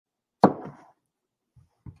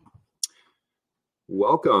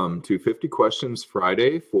Welcome to 50 Questions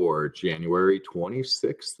Friday for January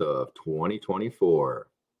 26th of 2024.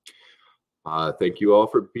 Thank you all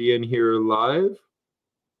for being here live.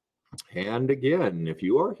 And again, if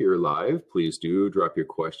you are here live, please do drop your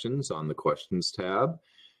questions on the questions tab.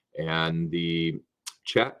 And the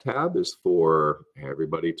chat tab is for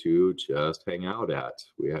everybody to just hang out at.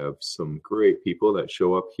 We have some great people that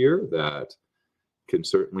show up here that can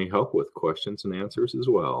certainly help with questions and answers as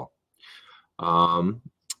well.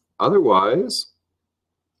 Otherwise,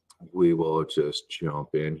 we will just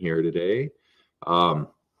jump in here today.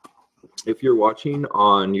 If you're watching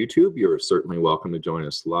on YouTube, you're certainly welcome to join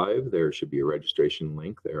us live. There should be a registration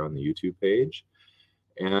link there on the YouTube page.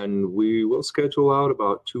 And we will schedule out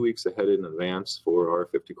about 2 weeks ahead in advance for our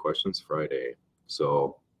 50 Questions Friday.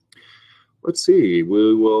 So let's see,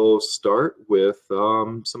 we will start with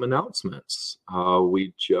some announcements.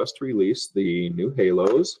 We just released the new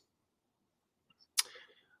halos.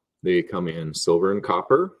 They come in silver and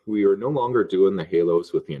copper. We are no longer doing the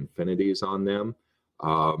halos with the infinities on them.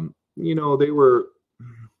 You know, the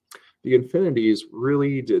infinities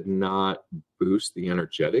really did not boost the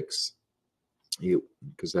energetics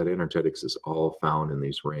because that energetics is all found in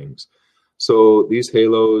these rings. So these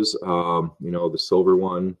halos, you know, the silver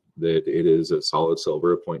one, that it is a solid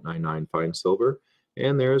silver, 0.99 fine silver,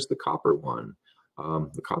 and there's the copper one.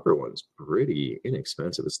 The copper one's pretty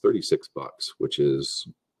inexpensive. It's 36 bucks, which is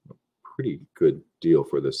pretty good deal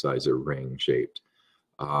for the size of ring shaped.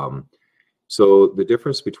 So the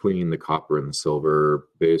difference between the copper and the silver,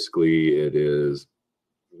 basically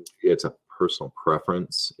it's a personal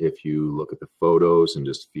preference. If you look at the photos and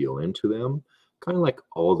just feel into them, kind of like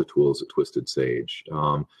all the tools at Twisted Sage.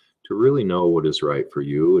 To really know what is right for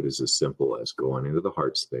you, it is as simple as going into the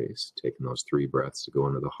heart space, taking those 3 breaths to go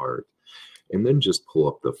into the heart, and then just pull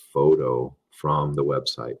up the photo from the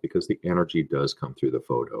website, because the energy does come through the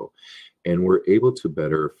photo, and we're able to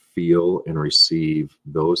better feel and receive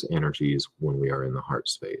those energies when we are in the heart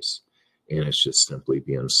space. And it's just simply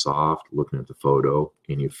being soft, looking at the photo,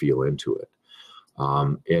 and you feel into it.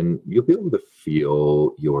 And you'll be able to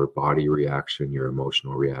feel your body reaction, your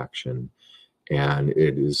emotional reaction, and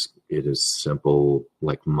it is simple,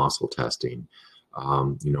 like muscle testing.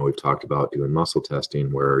 You know, we've talked about doing muscle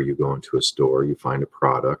testing where you go into a store, you find a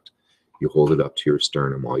product, you hold it up to your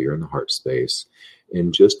sternum while you're in the heart space,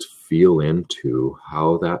 and just feel into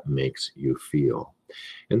how that makes you feel.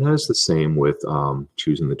 And that is the same with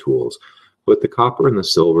choosing the tools. But the copper and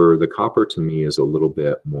the copper to me is a little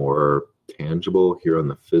bit more tangible here on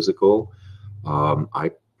the physical.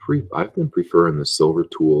 I've been preferring the silver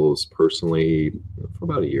tools personally for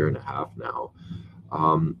about 1.5 years now.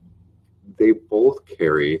 They both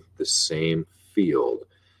carry the same field.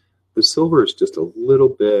 The silver is just a little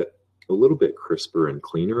bit crisper and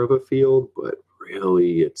cleaner of a field, but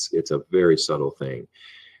really it's a very subtle thing.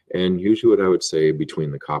 And usually what I would say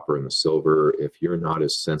between the copper and the silver, if you're not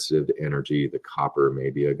as sensitive to energy, the copper may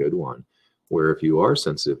be a good one. Where if you are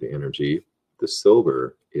sensitive to energy, the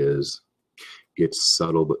silver it's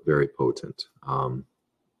subtle but very potent. I've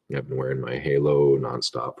been wearing my halo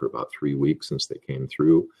nonstop for about 3 weeks since they came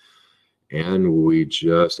through. And we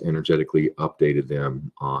just energetically updated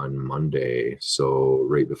them on Monday, so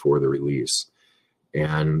right before the release.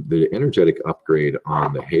 And the energetic upgrade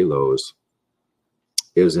on the halos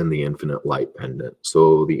is in the Infinite Light Pendant.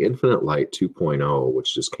 So the Infinite Light 2.0,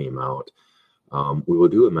 which just came out, we will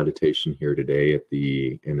do a meditation here today at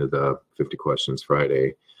the end of the 50 Questions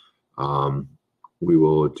Friday. We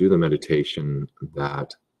will do the meditation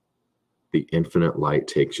that the infinite light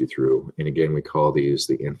takes you through. And again, we call these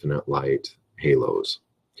the Infinite Light Halos,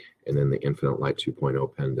 and then the Infinite Light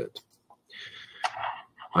 2.0 Pendant.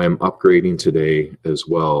 I am upgrading today as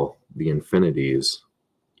well the infinities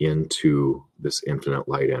into this Infinite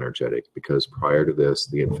Light Energetic, because prior to this,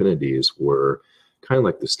 the infinities were kind of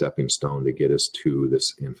like the stepping stone to get us to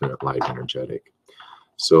this Infinite Light Energetic.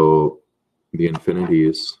 So the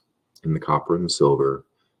infinities in the copper and the silver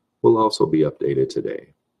will also be updated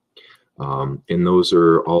today. And those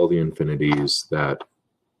are all the infinities that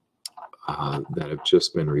have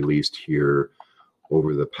just been released here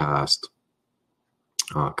over the past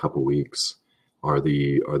couple weeks. Are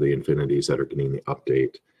the infinities that are getting the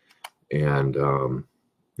update. And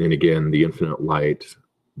again, the Infinite Light,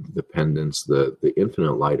 the pendants, the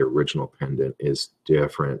Infinite Light original pendant is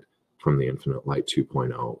different from the Infinite Light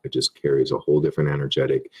 2.0. It just carries a whole different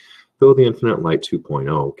energetic, though the Infinite Light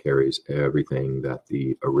 2.0 carries everything that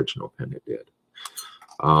the original pendant did.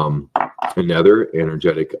 Another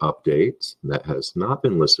energetic update that has not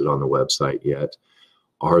been listed on the website yet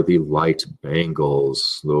are the light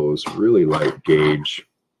bangles, those really light gauge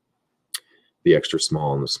the extra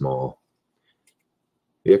small and the small.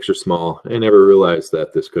 The extra small, I never realized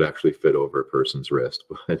that this could actually fit over a person's wrist,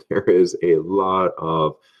 but there is a lot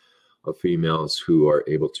of females who are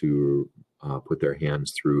able to put their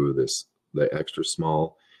hands through the extra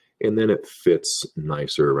small, and then it fits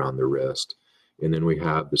nicer around the wrist. And then we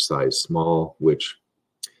have the size small, which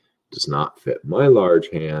does not fit my large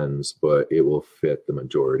hands, but it will fit the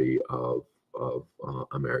majority of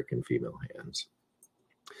American female hands.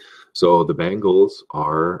 So the bangles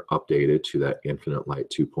are updated to that Infinite Light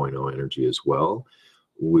 2.0 energy as well.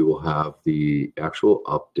 We will have the actual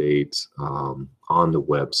update on the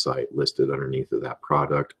website listed underneath of that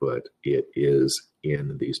product, but it is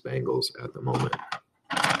in these bangles at the moment.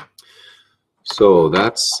 So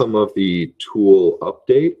that's some of the tool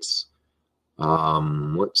updates.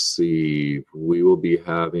 Let's see, we will be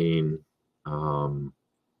having a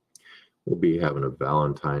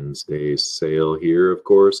Valentine's Day sale here, of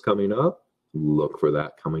course, coming up. Look for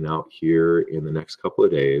that coming out here in the next couple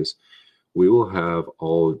of days. We will have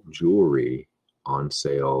all jewelry on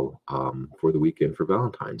sale for the weekend for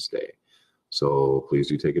Valentine's Day. So please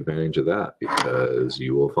do take advantage of that, because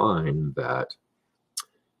you will find that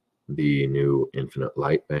the new Infinite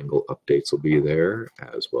Light bangle updates will be there,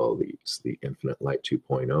 as well as the Infinite Light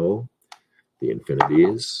 2.0, the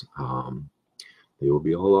Infinities. They will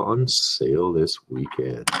be all on sale this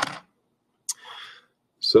weekend.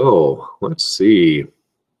 So let's see,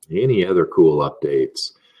 any other cool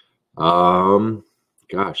updates?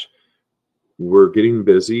 Gosh, we're getting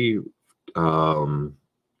busy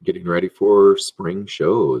getting ready for spring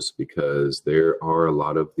shows, because there are a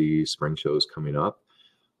lot of the spring shows coming up,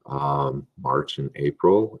 March and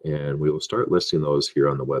April, and we will start listing those here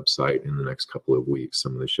on the website in the next couple of weeks,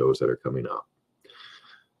 some of the shows that are coming up.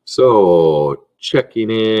 So checking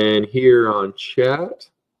in here on chat.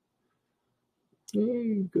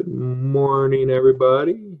 Hey, good morning,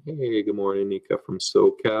 everybody. Hey, good morning, Nika from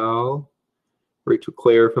SoCal. Rachel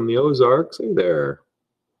Claire from the Ozarks. Hey there.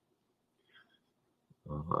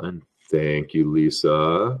 And thank you,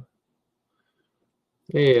 Lisa.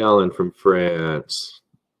 Hey, Alan from France.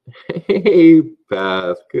 Hey,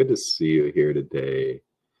 Beth. Good to see you here today.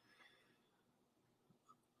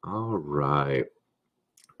 All right.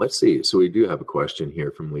 Let's see. So we do have a question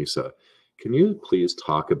here from Lisa. Can you please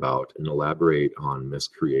talk about and elaborate on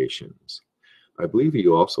miscreations? I believe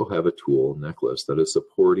you also have a tool necklace that is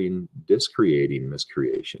supporting discreating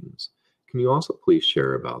miscreations. Can you also please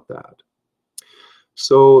share about that?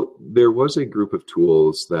 So there was a group of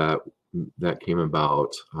tools that came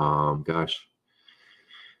about, gosh,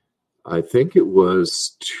 I think it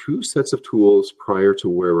was 2 sets of tools prior to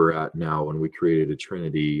where we're at now when we created a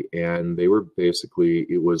Trinity, and they were basically,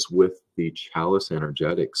 it was with the chalice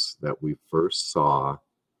energetics that we first saw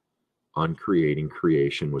on creating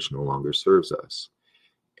creation which no longer serves us.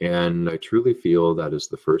 And I truly feel that is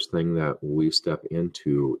the first thing that we step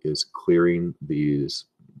into, is clearing these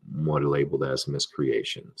what are labeled as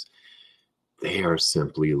miscreations. They are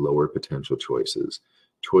simply lower potential choices.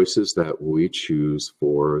 Choices that we choose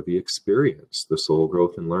for the experience, the soul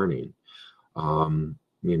growth and learning.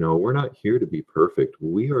 You know, we're not here to be perfect.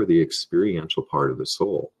 We are the experiential part of the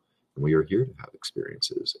soul. And we are here to have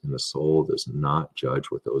experiences. And the soul does not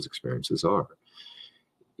judge what those experiences are.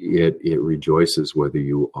 It rejoices whether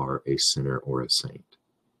you are a sinner or a saint.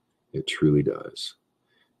 It truly does.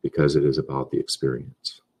 Because it is about the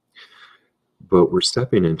experience. But we're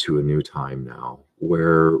stepping into a new time now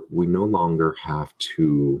where we no longer have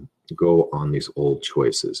to go on these old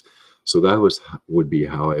choices. So that would be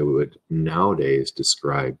how I would nowadays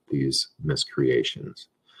describe these miscreations.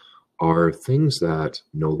 Are things that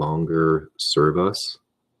no longer serve us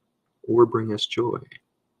or bring us joy.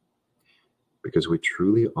 Because we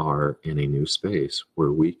truly are in a new space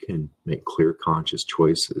where we can make clear, conscious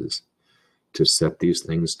choices to set these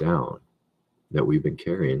things down that we've been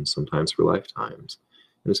carrying sometimes for lifetimes,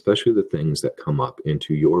 and especially the things that come up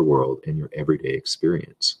into your world and your everyday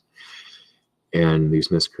experience. And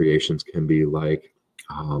these miscreations can be like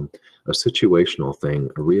a situational thing,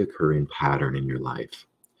 a reoccurring pattern in your life.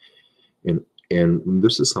 And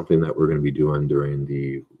this is something that we're going to be doing during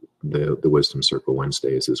the Wisdom Circle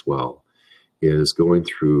Wednesdays as well, is going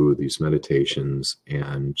through these meditations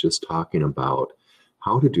and just talking about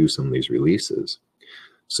how to do some of these releases.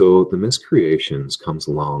 So the miscreations comes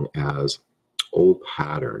along as old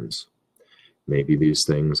patterns. Maybe these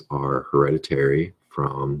things are hereditary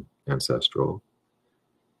from ancestral,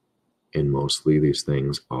 and mostly these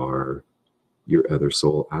things are your other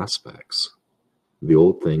soul aspects, the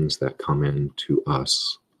old things that come into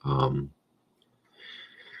us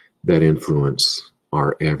that influence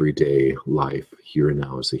our everyday life here and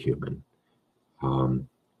now as a human. Um,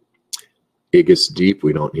 it gets deep.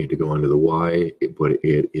 We don't need to go into the why, but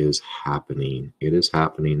it is happening. It is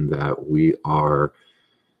happening that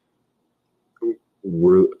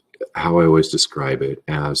we're, how I always describe it,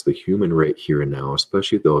 as the human right here and now,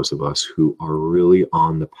 especially those of us who are really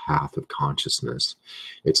on the path of consciousness.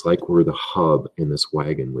 It's like we're the hub in this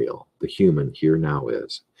wagon wheel. The human here now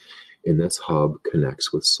is. And this hub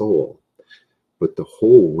connects with soul. But the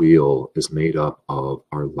whole wheel is made up of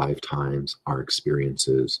our lifetimes, our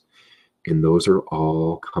experiences, and those are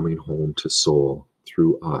all coming home to soul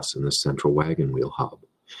through us in the central wagon wheel hub.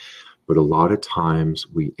 But a lot of times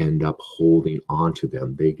we end up holding on to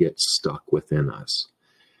them. They get stuck within us.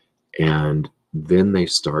 And then they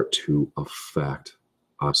start to affect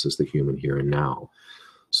us as the human here and now.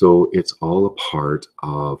 So it's all a part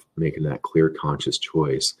of making that clear, conscious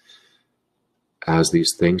choice. As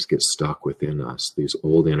these things get stuck within us, these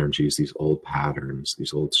old energies, these old patterns,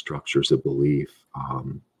 these old structures of belief,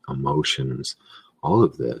 emotions, all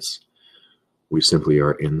of this, we simply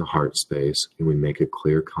are in the heart space and we make a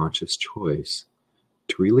clear, conscious choice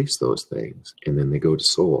to release those things. And then they go to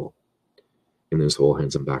soul. And then soul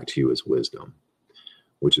hands them back to you as wisdom,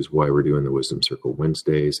 which is why we're doing the Wisdom Circle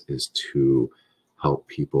Wednesdays, is to help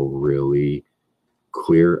people really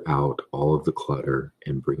clear out all of the clutter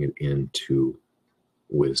and bring it into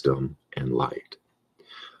wisdom and light.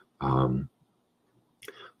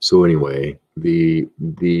 So anyway, the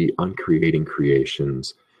uncreating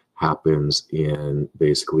creations happens in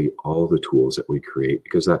basically all the tools that we create,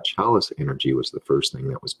 because that chalice energy was the first thing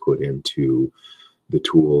that was put into the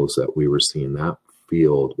tools that we were seeing. That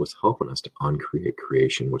field was helping us to uncreate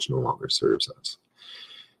creation, which no longer serves us.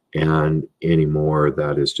 And anymore,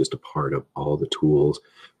 that is just a part of all the tools,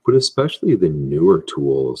 but especially the newer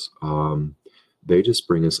tools. They just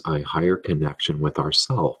bring us a higher connection with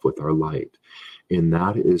ourself, with our light. And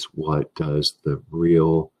that is what does the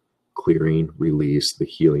real clearing, release, the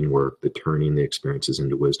healing work, the turning the experiences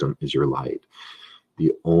into wisdom, is your light.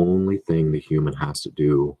 The only thing the human has to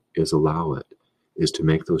do is allow it, is to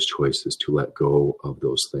make those choices, to let go of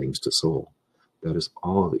those things to soul. That is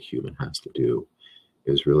all the human has to do,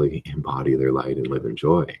 is really embody their light and live in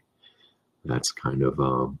joy. That's kind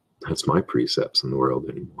of, that's my precepts in the world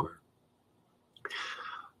anymore.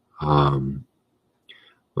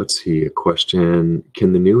 Let's see, a question.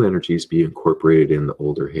 Can the new energies be incorporated in the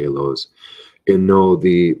older halos? And no,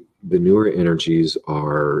 the newer energies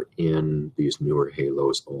are in these newer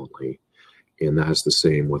halos only. And that's the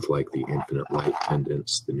same with like the infinite light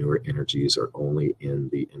pendants. The newer energies are only in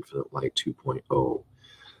the infinite light 2.0.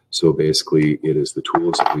 So basically it is the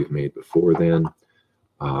tools that we've made before then.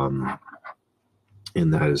 And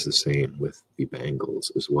that is the same with the bangles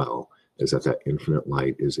as well, is that infinite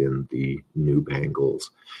light is in the new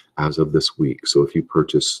bangles as of this week. So if you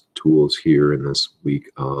purchase tools here in this week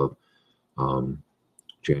of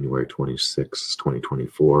January 26,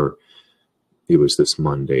 2024, it was this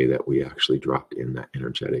Monday that we actually dropped in that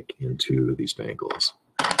energetic into these bangles.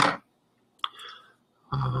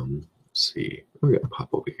 Let's see, we're going to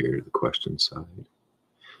pop over here to the question side.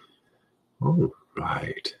 All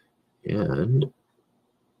right. And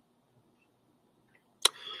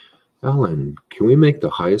Alan, can we make the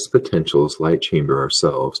highest potentials light chamber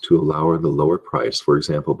ourselves to allow the lower price, for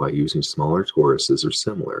example, by using smaller Tauruses or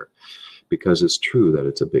similar? Because it's true that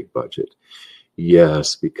it's a big budget.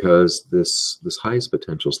 Yes, because this highest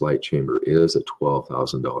potentials light chamber is a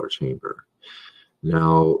 $12,000 chamber.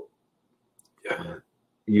 Now,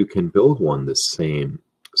 you can build one the same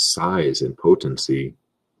size and potency.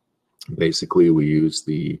 Basically, we use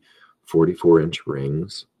the 44-inch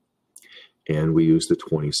rings, and we use the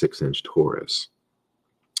 26-inch Taurus.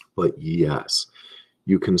 But yes,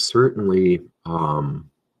 you can certainly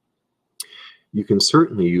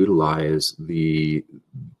utilize the,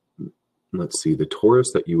 let's see, the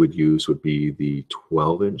Taurus that you would use would be the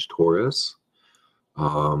 12-inch Taurus.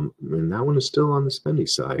 And that one is still on the spendy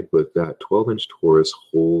side, but that 12-inch Taurus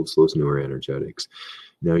holds those newer energetics.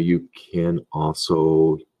 Now you can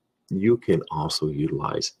also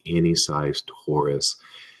utilize any size Taurus.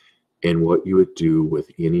 And what you would do with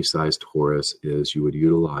any size Taurus is you would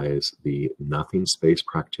utilize the Nothing Space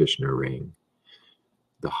Practitioner ring,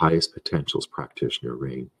 the Highest Potentials Practitioner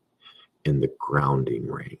ring, and the Grounding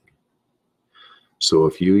ring. So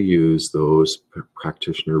if you use those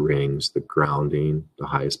practitioner rings, the Grounding, the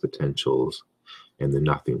Highest Potentials, and the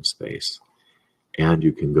Nothing Space, and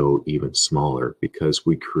you can go even smaller, because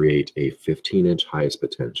we create a 15-inch Highest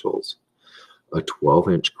Potentials, a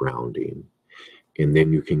 12-inch Grounding, and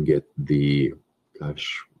then you can get the,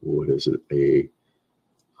 gosh, what is it,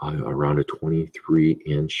 around a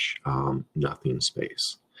 23-inch Nothing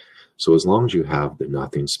Space. So as long as you have the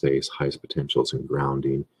nothing space, highest potentials, and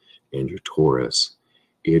grounding, and your torus,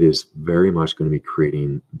 it is very much going to be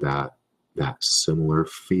creating that similar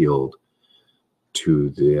field to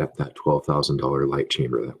that $12,000 light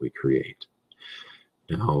chamber that we create.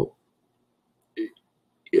 Now, it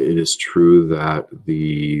is true that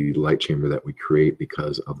the light chamber that we create,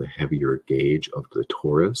 because of the heavier gauge of the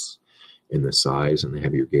torus and the size and the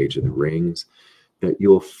heavier gauge of the rings, that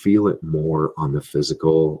you'll feel it more on the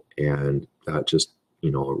physical, and that just,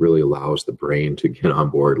 it really allows the brain to get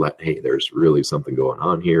on board, hey, there's really something going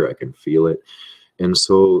on here, I can feel it. And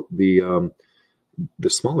so the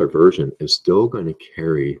smaller version is still going to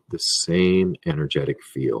carry the same energetic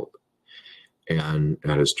field. And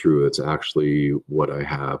that is true. It's actually what I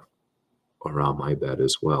have around my bed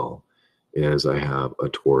as well, is I have a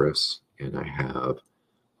torus, and I have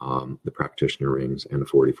the practitioner rings and a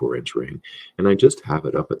 44-inch ring. And I just have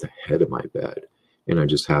it up at the head of my bed. And I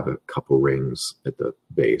just have a couple rings at the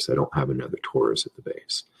base. I don't have another torus at the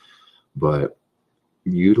base. But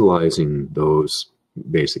utilizing those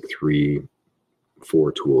basic 3-4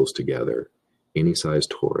 tools together, any size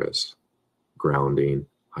torus, grounding,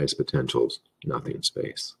 highest potentials, nothing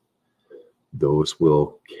space, those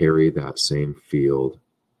will carry that same field,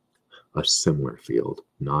 a similar field,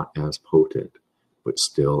 not as potent, but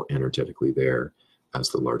still energetically there as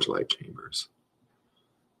the large light chambers.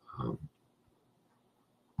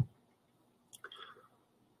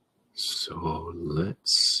 So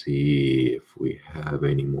let's see if we have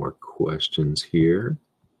any more questions here.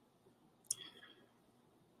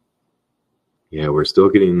 Yeah, we're still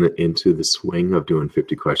getting into the swing of doing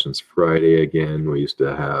 50 Questions Friday again. We used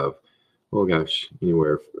to have, oh gosh,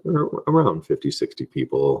 anywhere around 50, 60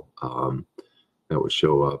 people that would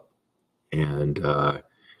show up. And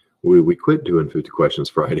we quit doing 50 Questions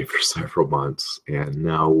Friday for several months, and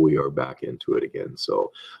now we are back into it again.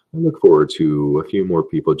 So I look forward to a few more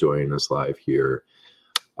people joining us live here,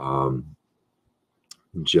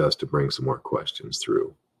 just to bring some more questions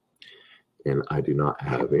through. And I do not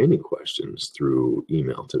have any questions through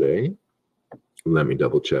email today. Let me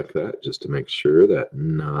double check that just to make sure that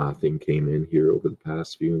nothing came in here over the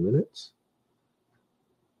past few minutes.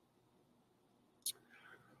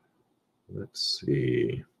 Let's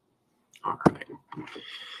see. All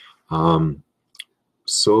right.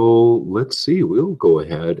 So let's see. We'll go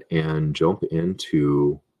ahead and jump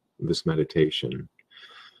into this meditation.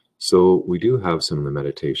 So we do have some of the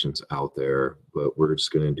meditations out there, but we're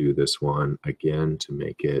just going to do this one again to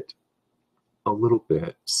make it a little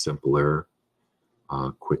bit simpler,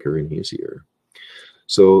 quicker, and easier.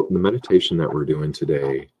 So the meditation that we're doing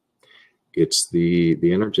today, it's the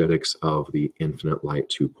energetics of the Infinite Light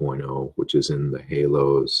 2.0, which is in the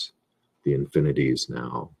halos, the infinities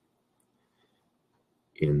now,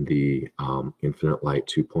 in the Infinite Light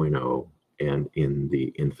 2.0, and in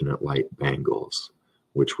the Infinite Light Bangles,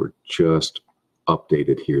 which were just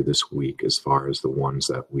updated here this week as far as the ones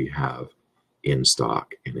that we have in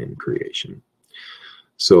stock and in creation.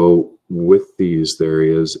 So with these, there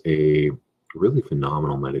is a really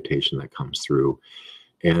phenomenal meditation that comes through,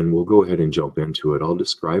 and we'll go ahead and jump into it. I'll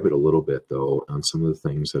describe it a little bit, though, on some of the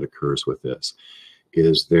things that occurs with this.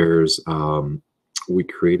 We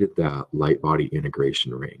created that light body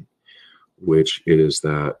integration ring, which is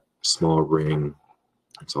that small ring.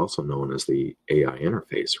 It's also known as the AI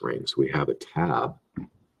interface rings. We have a tab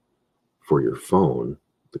for your phone,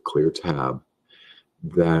 the clear tab,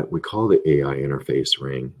 that we call the AI interface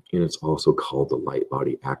ring. And it's also called the light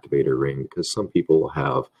body activator ring because some people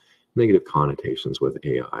have negative connotations with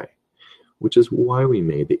AI, which is why we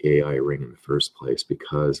made the AI ring in the first place,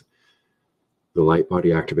 because the light body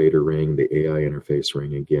activator ring, the AI interface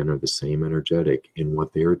ring, again, are the same energetic. And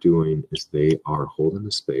what they're doing is they are holding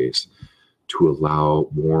the space to allow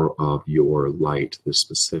more of your light, the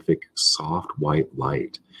specific soft white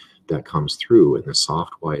light that comes through. And the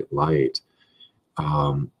soft white light,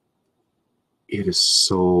 it is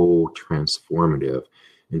so transformative.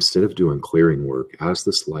 Instead of doing clearing work, as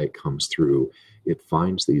this light comes through, it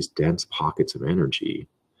finds these dense pockets of energy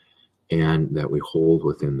and that we hold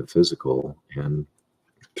within the physical and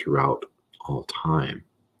throughout all time.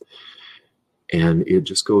 And it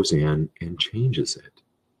just goes in and changes it.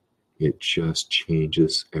 It just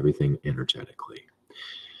changes everything energetically.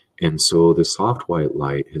 And so the soft white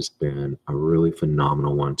light has been a really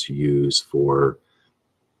phenomenal one to use for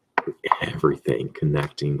everything,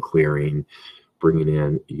 connecting, clearing, bringing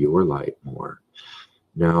in your light more.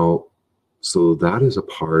 Now, so that is a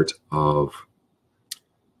part of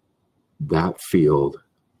that field,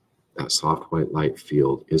 that soft white light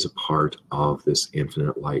field is a part of this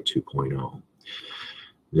Infinite Light 2.0.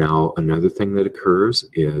 Now, another thing that occurs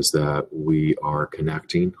is that we are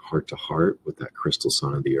connecting heart to heart with that crystal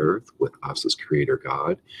sun of the earth, with us as creator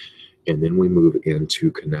God. And then we move into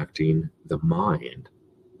connecting the mind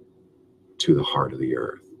to the heart of the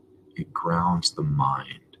earth. It grounds the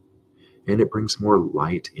mind and it brings more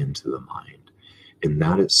light into the mind. And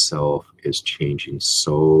that itself is changing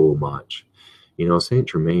so much. You know, Saint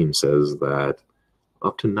Germain says that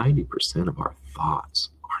up to 90% of our thoughts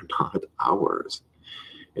are not ours.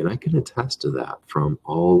 And I can attest to that from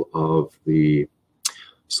all of the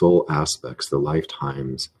soul aspects, the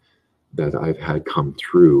lifetimes that I've had come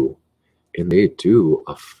through. And they do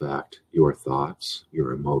affect your thoughts,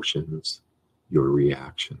 your emotions, your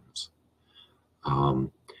reactions.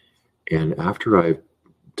 And after I've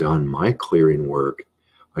done my clearing work,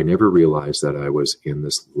 I never realized that I was in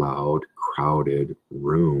this loud, crowded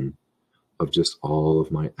room of just all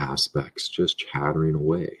of my aspects just chattering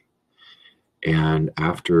away. And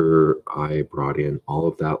after I brought in all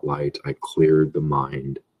of that light, I cleared the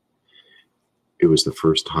mind. It was the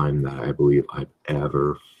first time that I believe I've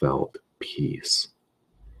ever felt peace.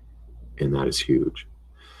 And that is huge.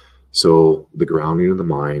 So the grounding of the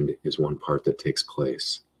mind is one part that takes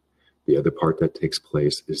place. The other part that takes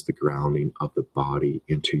place is the grounding of the body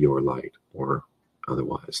into your light, or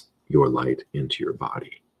otherwise, your light into your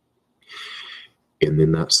body. And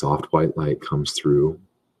then that soft white light comes through.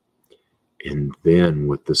 And then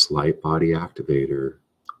with this light body activator,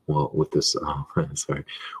 well, with this,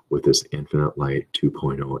 with this infinite light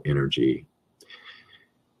 2.0 energy,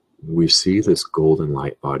 we see this golden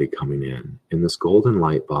light body coming in. And this golden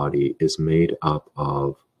light body is made up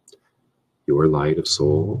of your light of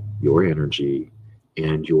soul, your energy,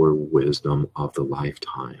 and your wisdom of the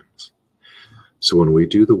lifetimes. So when we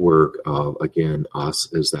do the work of, again,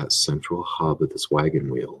 us as that central hub of this wagon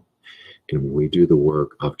wheel, and we do the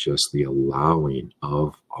work of just the allowing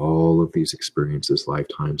of all of these experiences,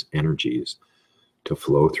 lifetimes, energies to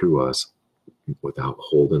flow through us without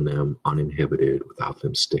holding them uninhibited, without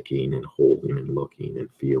them sticking and holding and looking and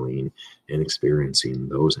feeling and experiencing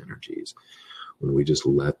those energies. When we just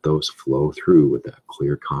let those flow through with that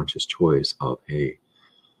clear conscious choice of, hey,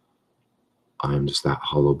 I am just that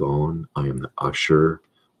hollow bone. I am the usher.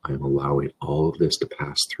 I am allowing all of this to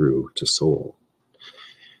pass through to soul.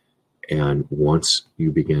 And once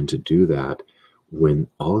you begin to do that, when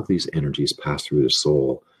all of these energies pass through the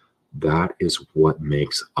soul, that is what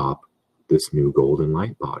makes up this new golden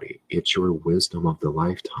light body. It's your wisdom of the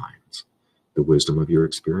lifetimes, the wisdom of your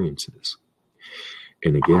experiences.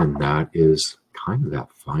 And again, that is kind of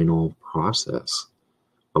that final process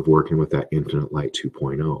of working with that infinite light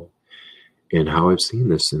 2.0. And how I've seen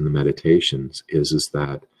this in the meditations is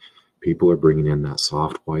that people are bringing in that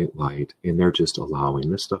soft white light and they're just allowing,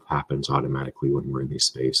 this stuff happens automatically when we're in these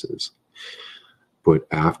spaces. But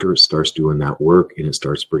after it starts doing that work and it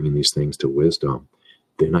starts bringing these things to wisdom,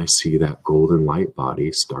 then I see that golden light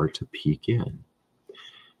body start to peek in.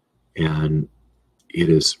 And it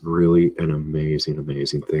is really an amazing,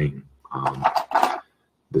 amazing thing.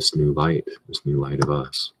 This new light of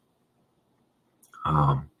us.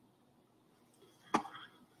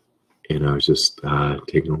 And I was just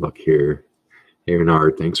taking a look here. Hey,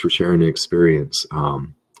 Renard, thanks for sharing the experience.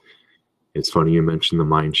 It's funny you mentioned the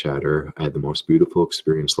mind chatter. I had the most beautiful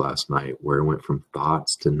experience last night where it went from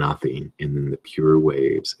thoughts to nothing and then the pure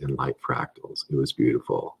waves and light fractals. It was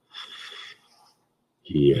beautiful.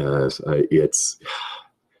 Yes, it's,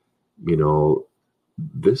 you know,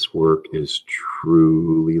 this work is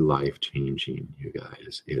truly life-changing, you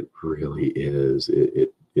guys. It really is.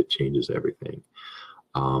 It changes everything.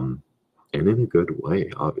 And in a good way,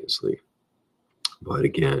 obviously. But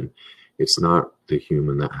again, it's not the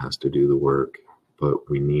human that has to do the work, but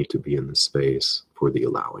we need to be in the space for the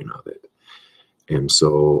allowing of it. And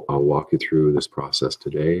so I'll walk you through this process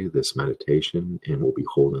today, this meditation, and we'll be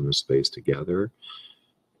holding the space together.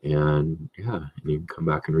 And yeah, you can come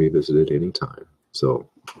back and revisit it anytime. So,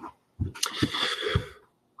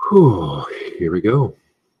 here we go.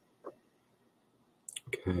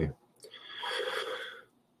 Okay.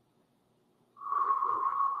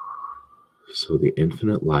 So the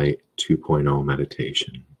infinite light 2.0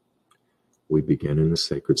 meditation. We begin in the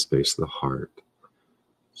sacred space of the heart.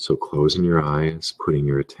 So closing your eyes, putting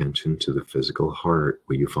your attention to the physical heart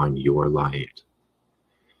where you find your light.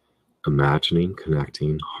 Imagining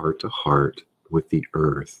connecting heart to heart with the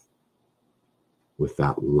earth, with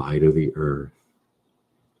that light of the earth.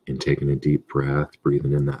 And taking a deep breath,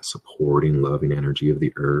 breathing in that supporting, loving energy of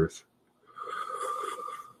the earth.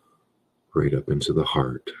 Right up into the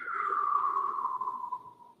heart.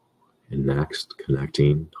 And next,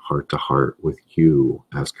 connecting heart to heart with you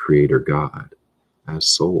as Creator God,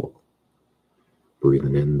 as soul.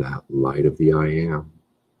 Breathing in that light of the I am.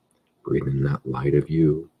 Breathing in that light of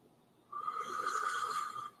you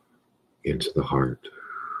into the heart.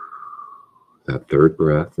 That third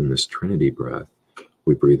breath, in this Trinity breath,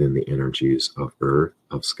 we breathe in the energies of earth,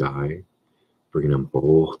 of sky, bringing them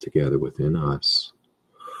both together within us.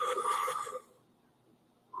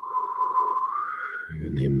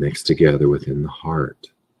 And they mix together within the heart.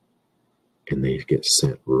 And they get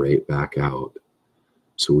sent right back out.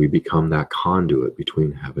 So we become that conduit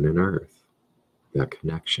between heaven and earth, that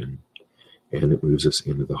connection. And it moves us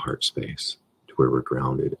into the heart space to where we're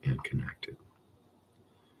grounded and connected.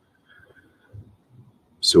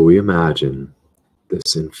 So we imagine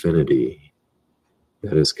this infinity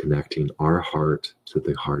that is connecting our heart to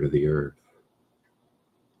the heart of the earth.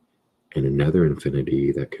 And another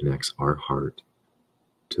infinity that connects our heart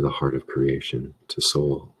to the heart of creation, to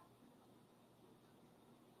soul.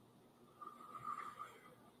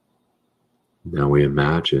 Now we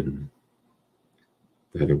imagine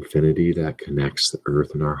that infinity that connects the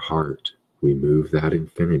earth and our heart. We move that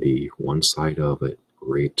infinity, one side of it,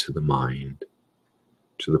 right to the mind,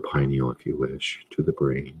 to the pineal, if you wish, to the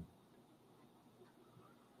brain.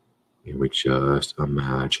 And we just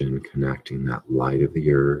imagine connecting that light of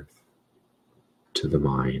the earth to the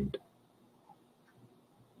mind.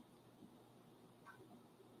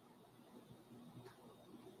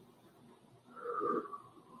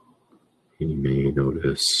 And you may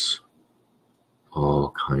notice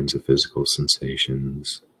all kinds of physical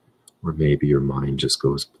sensations, or maybe your mind just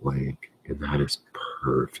goes blank, and that is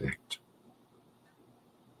perfect.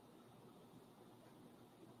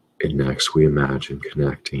 And next we imagine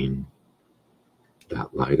connecting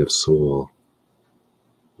that light of soul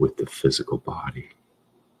with the physical body.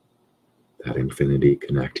 That infinity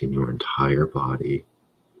connecting your entire body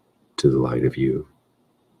to the light of you.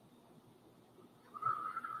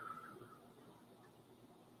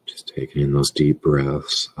 Just taking in those deep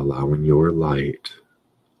breaths, allowing your light.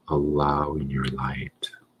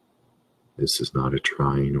 This is not a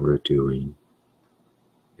trying or a doing.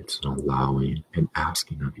 It's an allowing and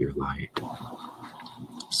asking of your light.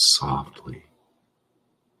 Softly.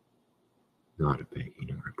 Not a begging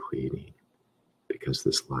or a pleading. Because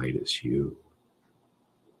this light is you.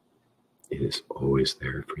 It is always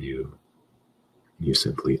there for you. You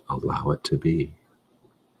simply allow it to be.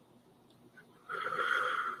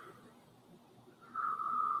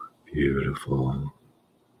 Beautiful.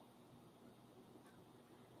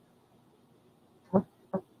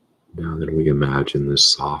 Now then we imagine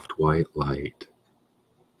this soft white light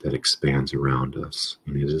that expands around us,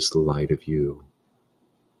 and it is the light of you.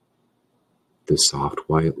 This soft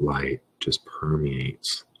white light just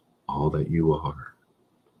permeates all that you are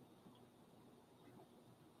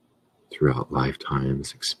throughout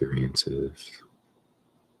lifetimes, experiences,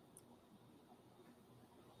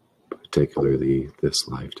 particularly this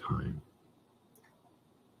lifetime.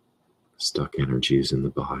 Stuck energies in the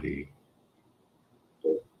body,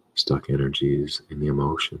 stuck energies in the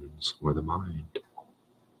emotions or the mind.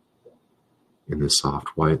 And the soft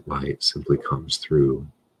white light simply comes through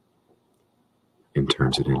and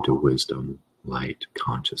turns it into wisdom, light,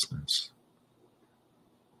 consciousness.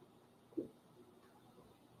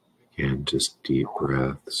 Again, just deep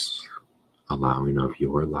breaths, allowing of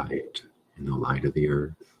your light and the light of the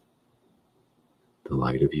earth, the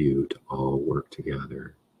light of you to all work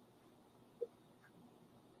together.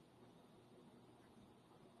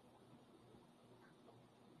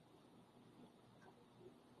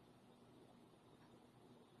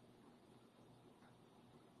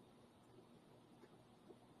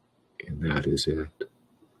 And that is it.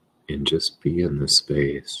 And just be in this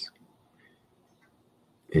space.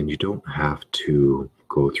 And you don't have to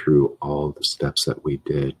go through all the steps that we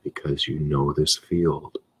did because you know this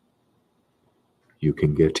field. You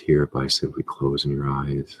can get here by simply closing your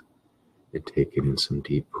eyes and taking in some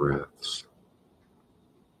deep breaths.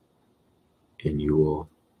 And you will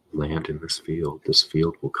land in this field. This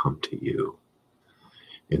field will come to you.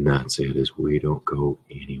 And that's it, is we don't go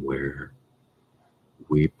anywhere.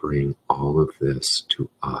 We bring all of this to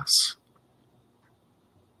us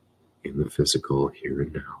in the physical here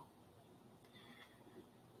and now.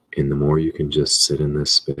 And the more you can just sit in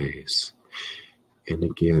this space, and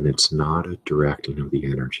again, it's not a directing of the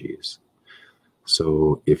energies.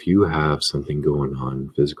 So if you have something going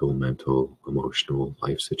on, physical, mental, emotional,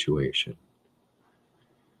 life situation,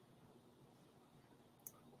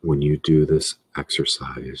 when you do this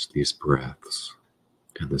exercise, these breaths,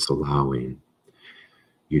 and this allowing,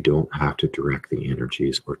 you don't have to direct the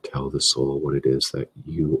energies or tell the soul what it is that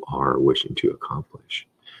you are wishing to accomplish,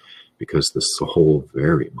 because the soul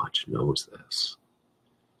very much knows this.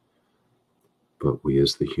 But we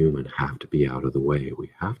as the human have to be out of the way. We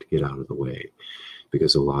have to get out of the way,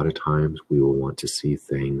 because a lot of times we will want to see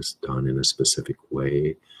things done in a specific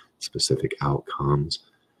way, specific outcomes.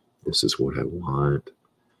 This is what I want.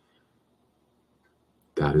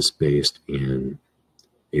 That is based in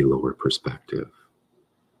a lower perspective.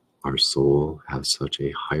 Our soul has such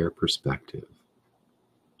a higher perspective,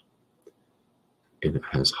 and it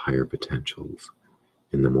has higher potentials.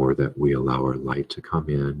 And the more that we allow our light to come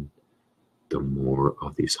in, the more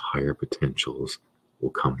of these higher potentials will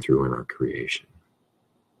come through in our creation.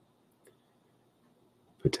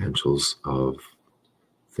 Potentials of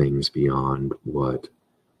things beyond what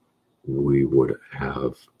we would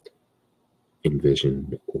have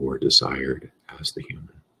envisioned or desired as the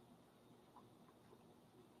human.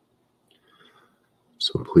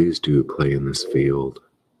 So please do play in this field.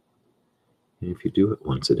 And if you do it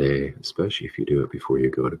once a day, especially if you do it before you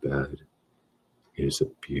go to bed, it is a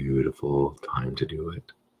beautiful time to do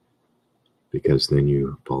it, because then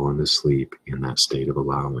you fall into sleep in that state of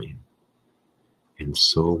allowing, and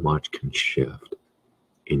so much can shift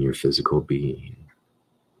in your physical being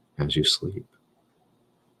as you sleep.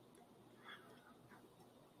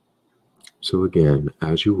 So again,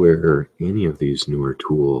 as you wear any of these newer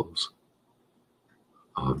tools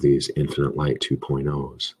of these Infinite Light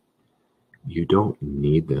 2.0s, you don't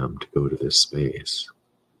need them to go to this space,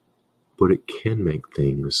 but it can make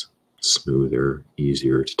things smoother,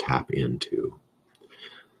 easier to tap into.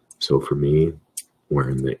 So for me,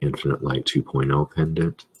 wearing the Infinite Light 2.0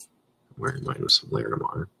 pendant, I'm wearing mine with some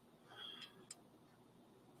Larimar,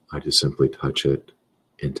 I just simply touch it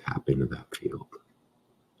and tap into that field.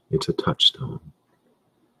 It's a touchstone,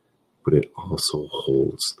 but it also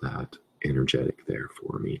holds that energetic there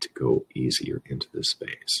for me to go easier into this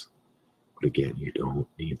space. But again, you don't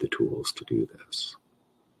need the tools to do this.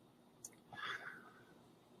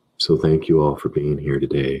 So thank you all for being here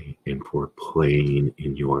today and for playing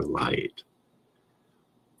in your light.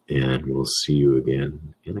 And we'll see you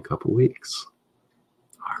again in a couple weeks.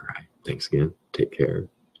 All right. Thanks again. Take care.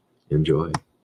 Enjoy.